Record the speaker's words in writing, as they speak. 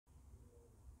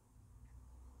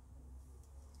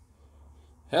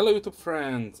Hello YouTube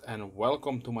friends and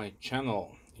welcome to my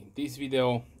channel. In this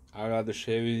video I will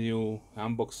share with you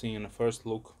unboxing and a first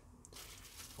look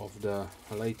of the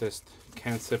latest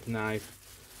Kansept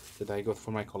knife that I got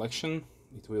for my collection.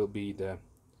 It will be the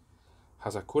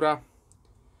Hazakura,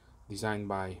 designed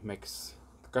by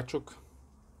Tkachuk.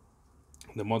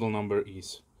 The model number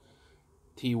is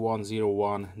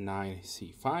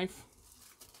T1019C5,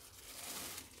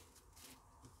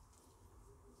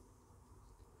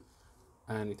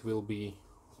 and it will be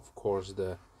of course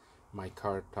the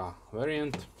Micarta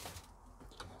variant,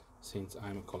 since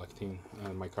I'm collecting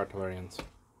Micarta variants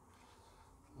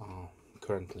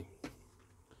currently.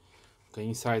 Okay,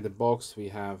 inside the box we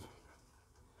have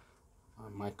a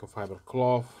microfiber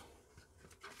cloth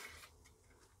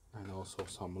and also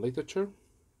some literature.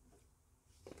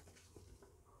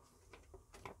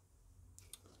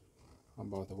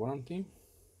 About the warranty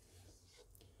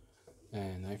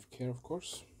and knife care, of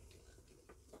course.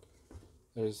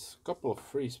 There's a couple of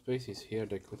free spaces here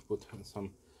that could put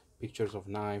some pictures of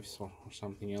knives or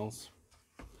something else.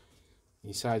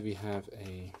 Inside we have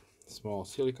a small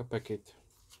silica packet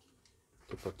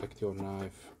to protect your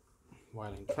knife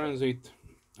while in transit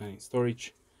and in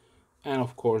storage, and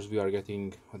of course we are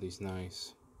getting this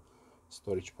nice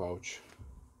storage pouch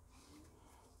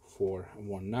for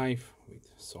one knife with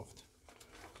soft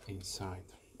inside.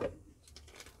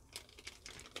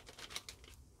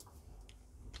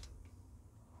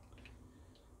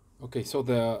 Okay, so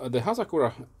the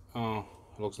Hazakura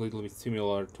looks a little bit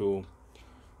similar to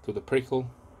the Prickle.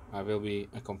 I will be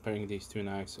comparing these two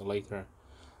knives later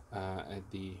at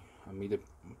the middle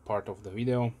part of the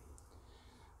video.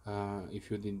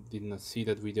 If you did not see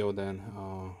that video, then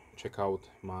check out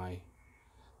my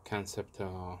Kansept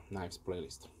knives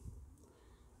playlist.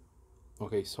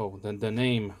 Okay, so the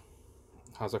name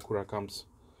Hazakura comes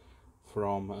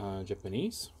from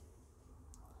Japanese,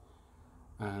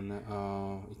 and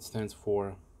it stands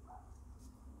for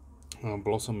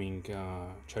blossoming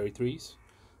cherry trees,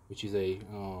 which is a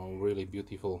really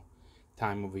beautiful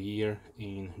time of the year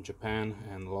in Japan,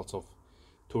 and lots of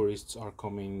tourists are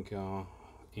coming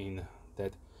in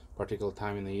that particular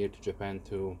time in the year to Japan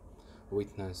to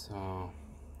witness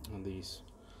these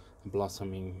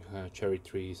blossoming cherry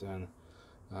trees, and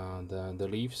the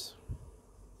leaves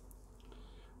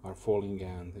are falling,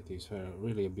 and it is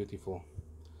really a beautiful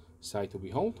sight to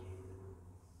behold.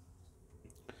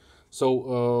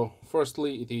 So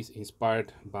firstly, it is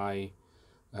inspired by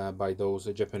those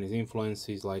Japanese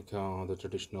influences, like the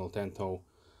traditional tento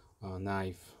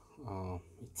knife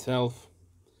itself,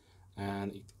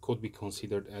 and it could be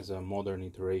considered as a modern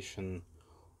iteration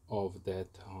of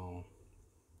that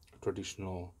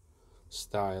traditional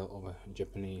style of a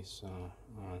Japanese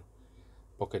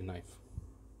pocket knife.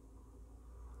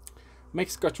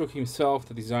 Tkachuk himself,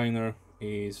 the designer,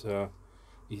 is a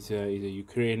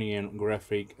Ukrainian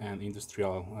graphic and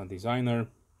industrial designer.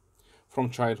 From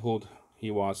childhood,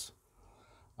 he was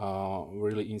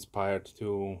really inspired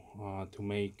to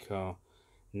make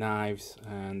knives,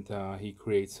 and he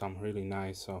creates some really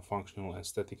nice functional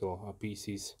aesthetical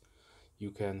pieces. You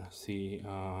can see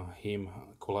him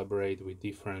collaborate with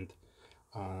different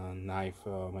knife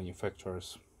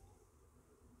manufacturers.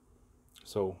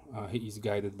 So he is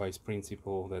guided by his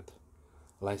principle that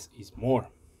less is more.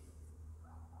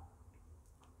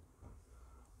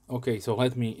 Okay, so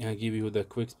let me give you the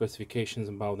quick specifications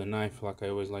about the knife, like I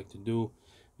always like to do.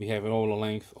 We have an overall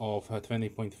length of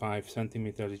 20.5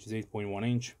 centimeters, which is 8.1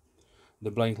 inch.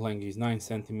 The blade length is 9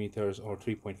 centimeters or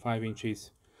 3.5 inches.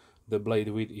 The blade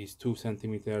width is 2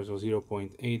 centimeters or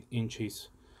 0.8 inches.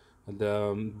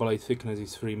 The blade thickness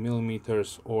is 3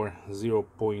 millimeters or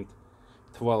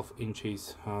 0.12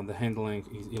 inches. The handle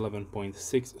length is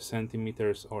 11.6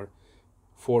 centimeters or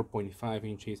 4.5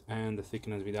 inches, and the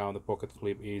thickness without the pocket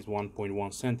flip is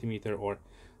 1.1 centimeter or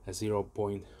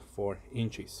 0.4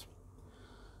 inches.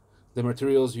 The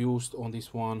materials used on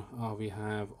this one, we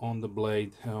have on the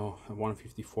blade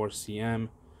 154 cm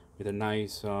with a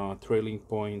nice trailing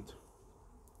point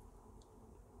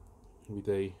with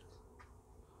a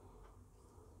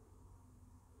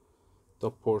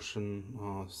top portion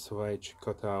swedge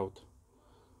cutout,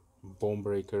 bone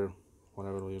breaker,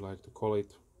 whatever you like to call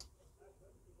it.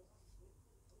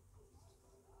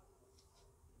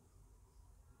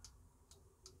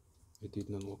 It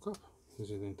did not look up. This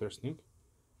is interesting.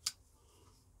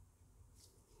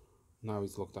 Now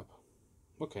it's locked up.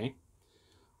 Okay.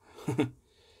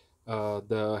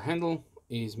 The handle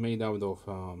is made out of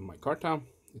micarta.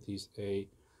 It is a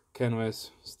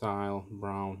canvas style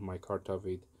brown micarta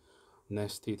with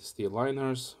nested steel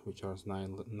liners, which are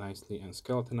nicely and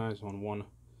skeletonized on one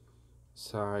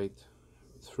side.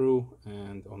 through,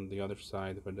 and on the other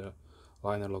side where the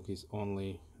liner lock is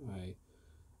only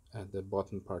at the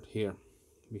bottom part here.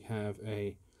 We have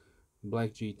a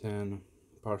black G10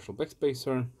 partial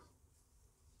backspacer.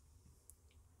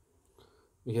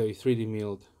 We have a 3D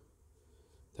milled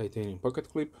titanium pocket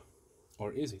clip,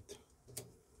 or is it?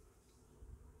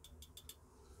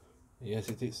 Yes,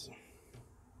 it is.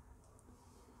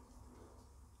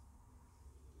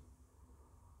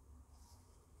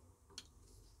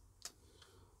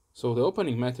 So the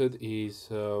opening method is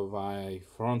via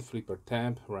front flipper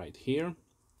tab right here,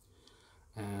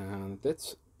 and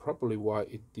that's probably why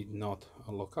it did not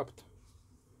lock up,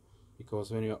 because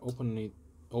when you're opening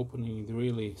it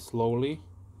really slowly,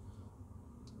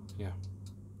 yeah,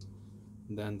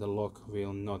 then the lock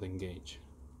will not engage.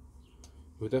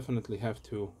 You definitely have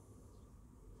to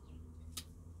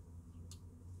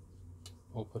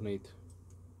open it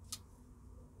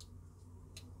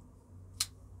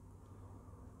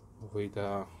with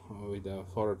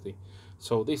authority.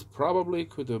 So this probably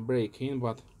could break in,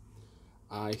 but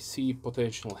I see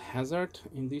potential hazard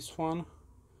in this one,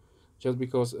 just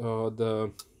because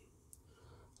the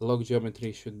lock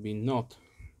geometry should be not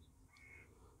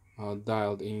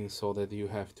dialed in, so that you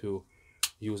have to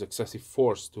use excessive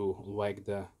force to wag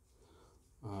the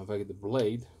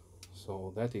blade.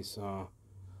 So that is a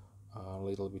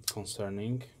little bit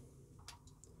concerning.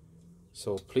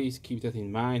 So please keep that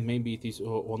in mind. Maybe it is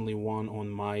only one on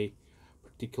my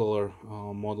particular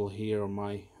model here, on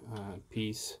my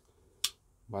piece,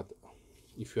 but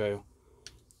if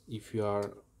you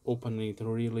are opening it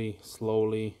really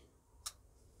slowly,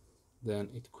 then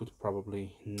it could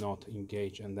probably not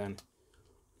engage, and then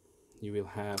you will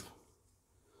have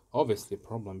obviously a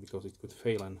problem, because it could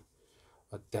fail and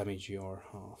damage your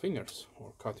fingers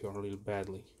or cut you a little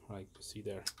badly, like you see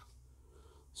there.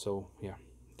 So yeah,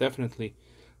 definitely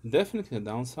a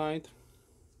downside.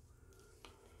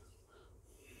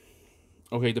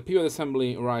 Okay, the pivot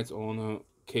assembly rides on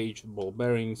caged ball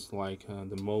bearings, like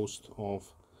the most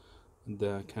of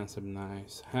the Kansept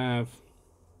knives have.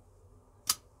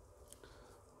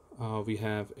 We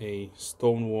have a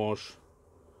stonewash,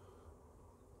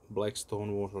 black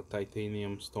stonewash or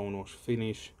titanium stonewash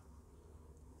finish.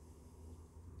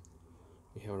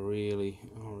 We have a really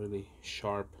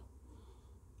sharp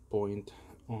point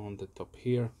on the top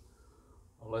here.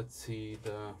 Let's see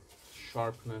the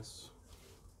sharpness.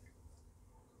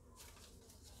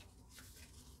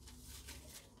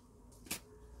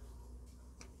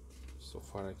 So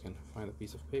far I can find a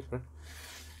piece of paper.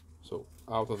 So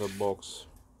out of the box,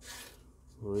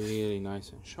 really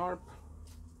nice and sharp,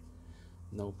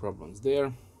 no problems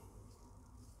there.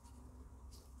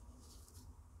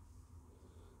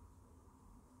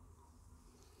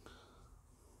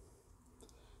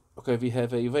 Okay, we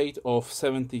have a weight of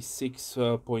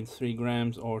 76.3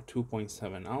 grams or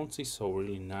 2.7 ounces, so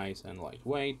really nice and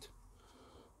lightweight,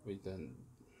 with a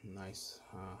nice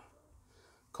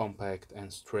compact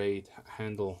and straight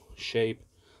handle shape.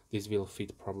 This will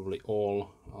fit probably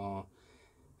all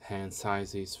hand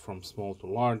sizes from small to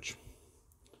large.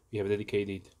 We have a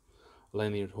dedicated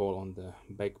lanyard hole on the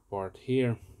back part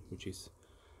here, which is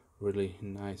really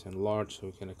nice and large, so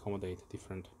we can accommodate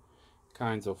different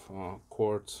kinds of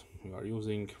cords we are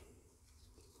using.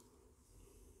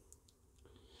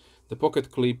 The pocket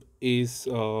clip is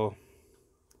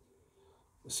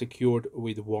secured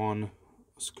with one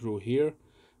screw here,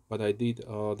 but I did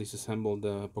disassemble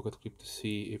the pocket clip to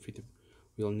see if it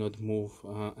will not move,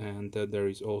 and there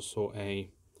is also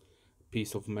a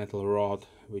piece of metal rod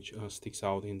which sticks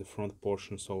out in the front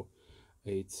portion, so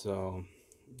it's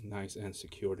nice and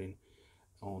secured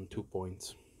on 2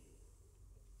 points.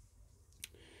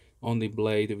 On the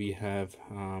blade we have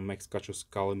Tkachuk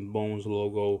Skull and Bones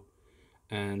logo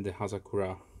and the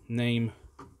Hazakura name,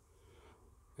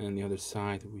 and the other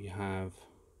side we have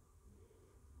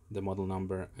the model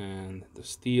number and the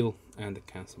steel and the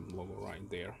Kansept logo right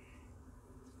there.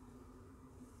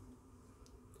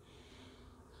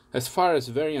 As far as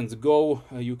variants go,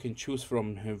 you can choose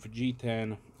from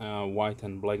G10, white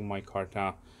and black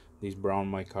micarta, this brown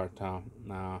micarta.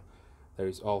 There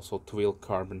is also twill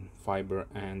carbon fiber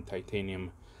and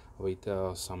titanium with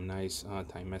some nice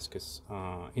Damascus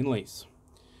inlays.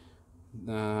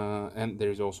 And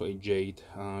there is also a jade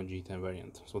G10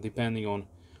 variant. So depending on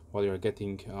what you're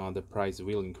getting, the price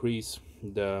will increase.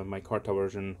 The micarta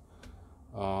version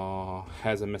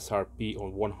has MSRP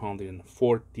on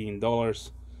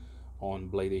 $114. On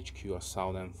Blade HQ I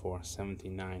saw them for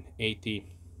 $79.80.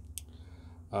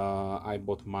 I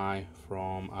bought mine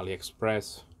from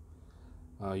AliExpress.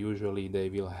 Usually they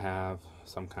will have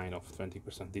some kind of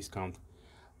 20% discount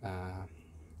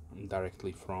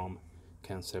directly from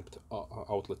Kansept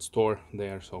outlet store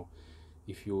there, so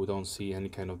if you don't see any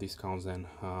kind of discounts, then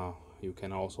you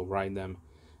can also write them.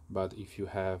 But if you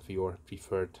have your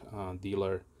preferred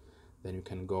dealer, then you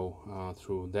can go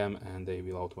through them and they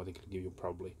will automatically give you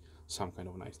probably some kind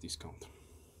of nice discount.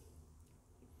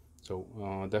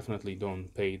 So definitely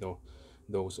don't pay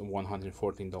those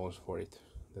 $114 for it.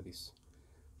 That is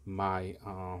my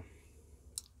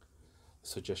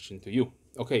suggestion to you.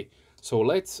 Okay, so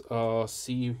let's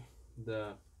see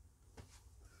the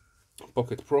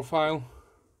pocket profile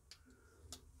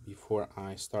before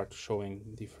I start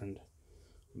showing different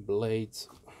blades,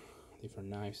 different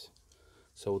knives.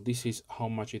 So this is how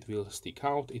much it will stick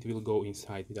out. It will go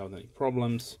inside without any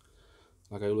problems.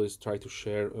 Like I always try to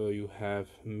share, you have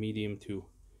medium to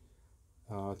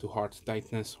hard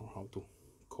tightness, or how to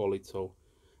call it, so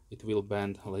it will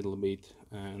bend a little bit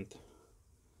and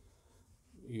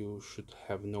you should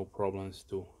have no problems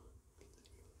to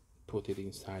put it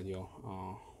inside your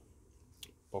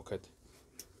pocket.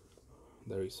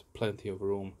 There is plenty of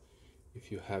room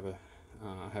if you have a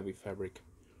heavy fabric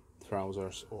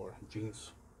trousers or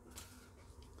jeans.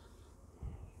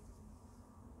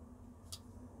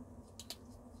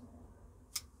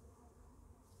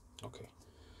 Okay,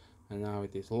 and now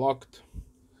it is locked.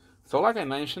 So like I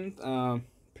mentioned,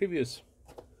 previous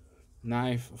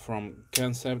knife from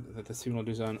Kansept that a similar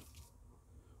design,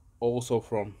 also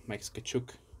from Tkachuk,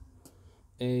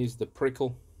 is the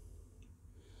prickle.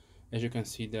 As you can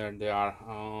see there, they are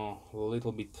a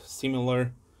little bit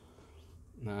similar.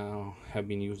 Have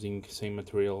been using same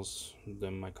materials, the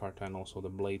micarta and also the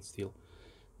blade steel,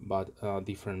 but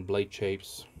different blade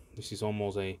shapes. This is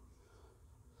almost a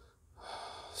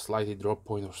slightly drop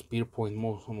point or spear point,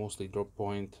 mostly drop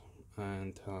point,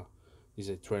 and this is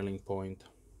a trailing point,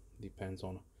 depends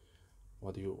on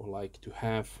what you like to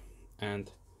have.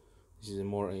 And this is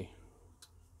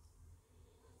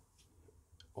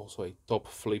also a top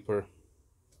flipper,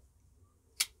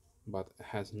 but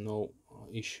has no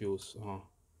issues.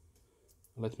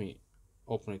 Let me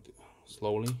open it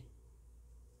slowly,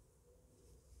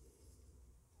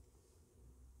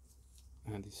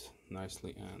 and it's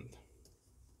nicely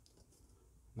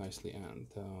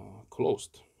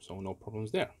closed, so no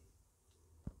problems there.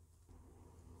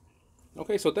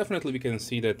 Okay, so definitely we can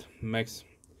see that Max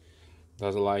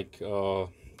does like to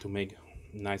make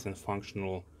nice and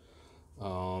functional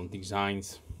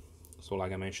designs. So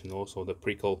like I mentioned, also the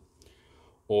prickle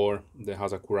or the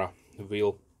Hazakura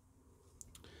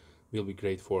will be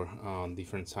great for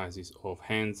different sizes of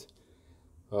hands.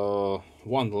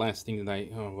 One last thing that I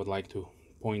would like to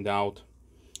point out,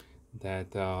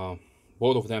 that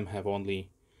both of them have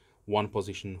only one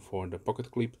position for the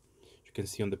pocket clip. You can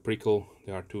see on the prickle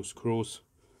there are 2 screws.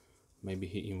 Maybe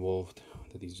he involved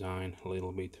the design a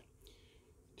little bit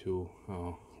to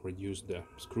reduce the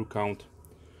screw count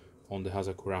on the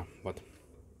Hazakura, but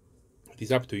it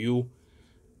is up to you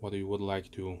what you would like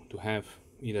to have,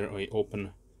 either a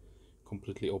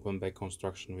completely open back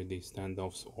construction with these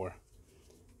standoffs or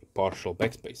a partial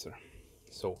backspacer.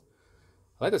 So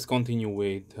let us continue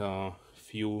with a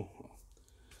few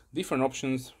different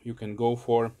options you can go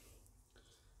for.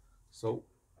 So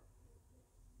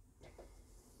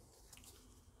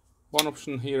one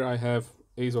option here I have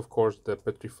is of course the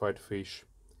petrified fish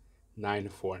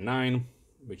 949,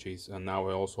 which is now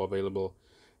also available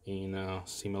in a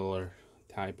similar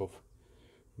type of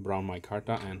brown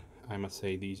micarta, and I must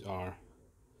say these are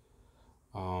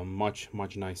much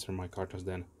nicer micartas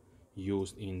than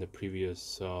used in the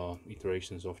previous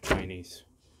iterations of Chinese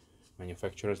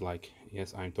manufacturers. Like,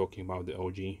 yes, I'm talking about the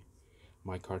OG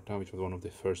micarta, which was one of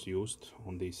the first used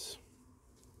on this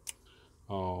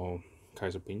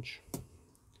Kaiser pinch.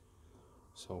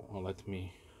 So let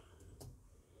me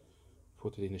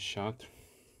put it in a shot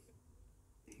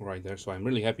right there. So I'm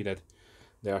really happy that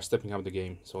they are stepping up the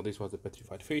game. So this was the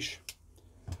petrified fish.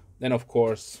 Then of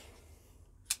course,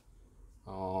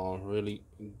 really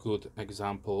good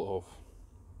example of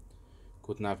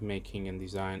good knife making and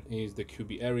design is the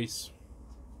QB Aries.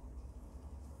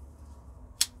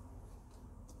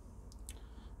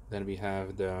 Then we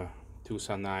have the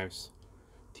TiCn knives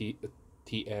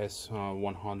TS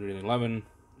 111,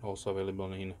 also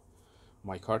available in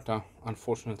micarta.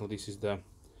 Unfortunately, this is the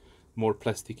more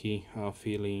plasticky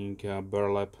feeling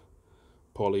burlap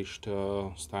polished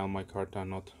style micarta,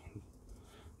 not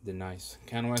the nice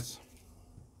canvas.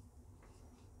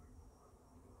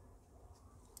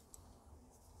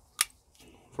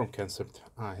 From Kansept,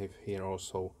 I have here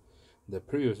also the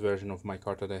previous version of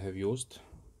micarta that I have used.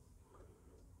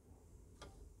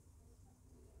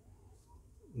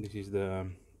 This is the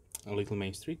Little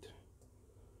Main Street.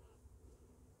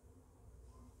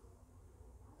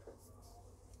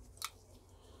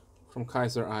 From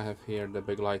Kaiser I have here the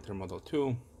Big Lighter Model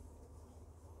 2,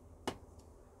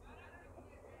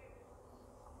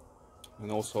 and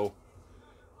also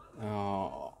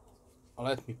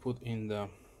let me put in the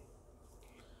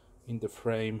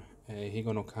frame a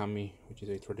Higonokami, which is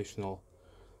a traditional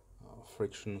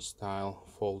friction style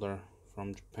folder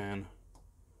from Japan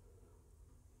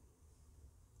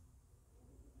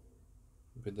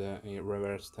with a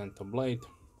reverse tento blade.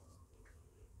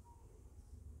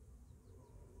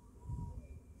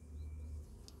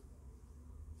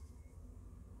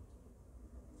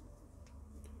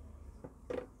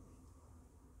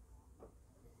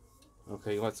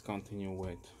 Okay, let's continue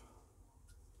with,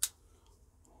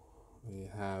 we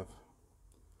have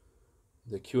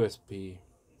the QSP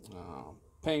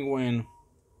Penguin,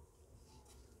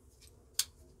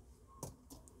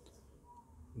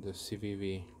 the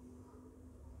CVV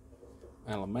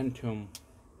Elementum,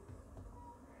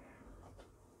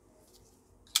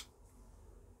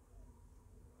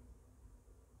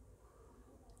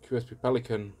 QSP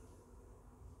Pelican,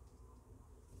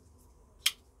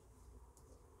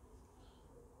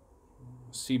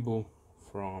 Cebu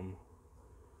from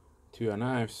TiCn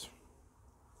Knives,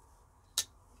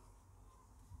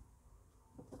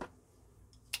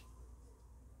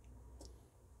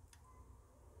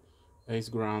 Ace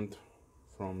Grand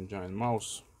from Giant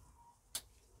Mouse,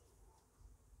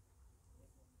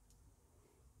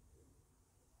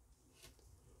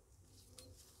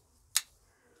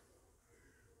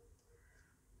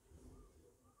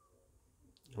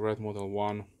 Red Model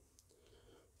 1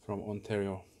 from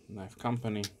Ontario Knife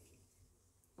Company,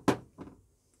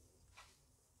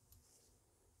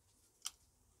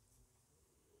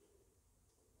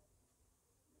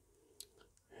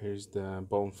 here's the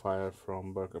Bonfire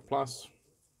from Burger Plus,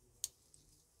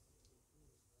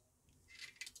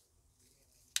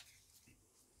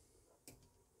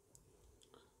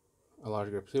 a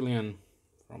large reptilian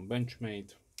from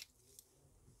Benchmade,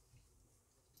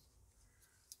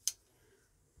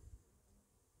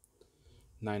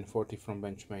 $9.40 from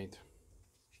Benchmade,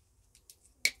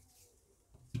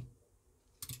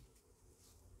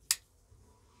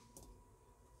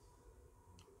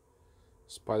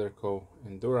 Spyderco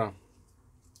Endura,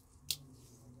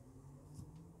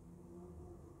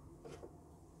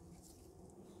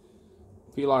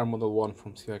 Pilar Model 1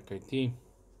 from CIKT,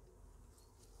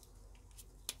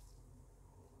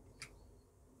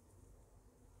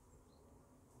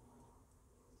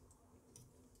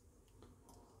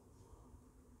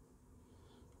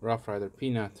 Rough Rider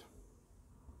Peanut,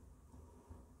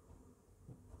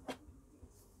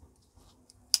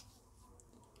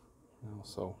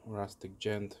 also Rustic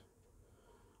Gent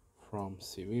from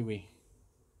CVV,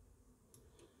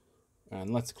 and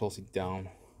let's close it down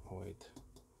with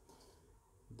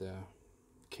the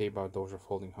K-Bar Doja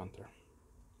Folding Hunter.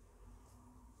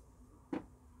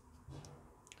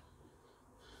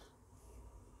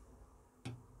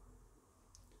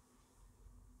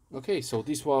 Okay, so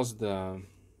this was the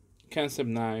Kansept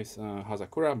knives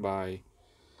Hazakura by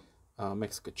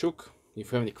Tkachuk.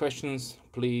 If you have any questions,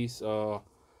 please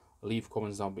leave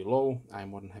comments down below. I'm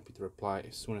more than happy to reply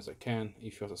as soon as I can.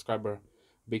 If you're a subscriber,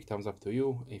 big thumbs up to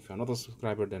you. If you're not a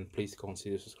subscriber, then please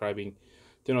consider subscribing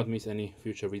to not miss any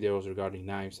future videos regarding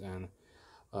knives and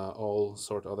all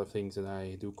sort of other things that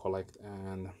I do collect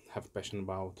and have passion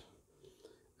about,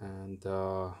 and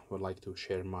would like to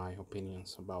share my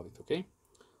opinions about it. Okay,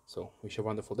 so wish you a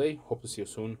wonderful day. Hope to see you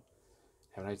soon.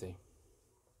 Have a nice day.